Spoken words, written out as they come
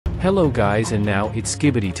Hello guys, and now it's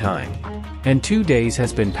Skibidi time. And 2 days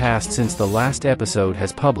has been passed since the last episode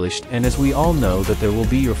has published, and as we all know that there will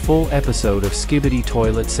be your full episode of Skibidi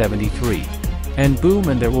Toilet 73. And boom,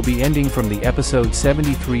 and there will be ending from the episode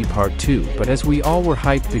 73 part 2, but as we all were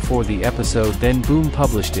hyped before the episode, then boom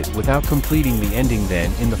published it without completing the ending.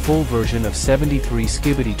 Then in the full version of 73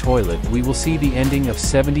 Skibidi Toilet we will see the ending of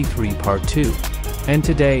 73 part 2. And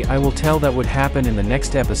today I will tell that would happen in the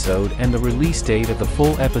next episode and the release date of the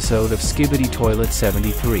full episode of Skibidi Toilet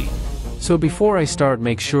 73. So before I start,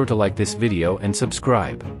 make sure to like this video and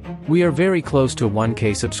subscribe. We are very close to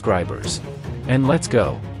 1K subscribers. And let's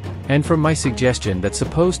go. And from my suggestion, that's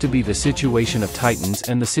supposed to be the situation of Titans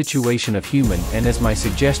and the situation of Human, and as my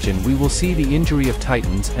suggestion we will see the injury of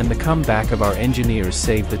Titans and the comeback of our engineers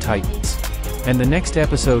save the Titans. And the next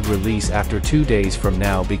episode release after 2 days from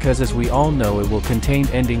now, because as we all know it will contain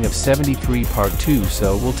ending of 73 part 2,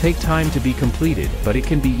 so will take time to be completed, but it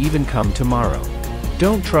can be even come tomorrow.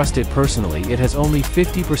 Don't trust it personally, it has only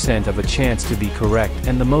 50% of a chance to be correct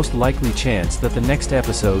and the most likely chance that the next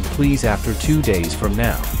episode please after 2 days from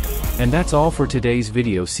now. And that's all for today's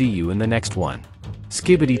video, see you in the next one.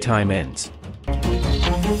 Skibidi time ends.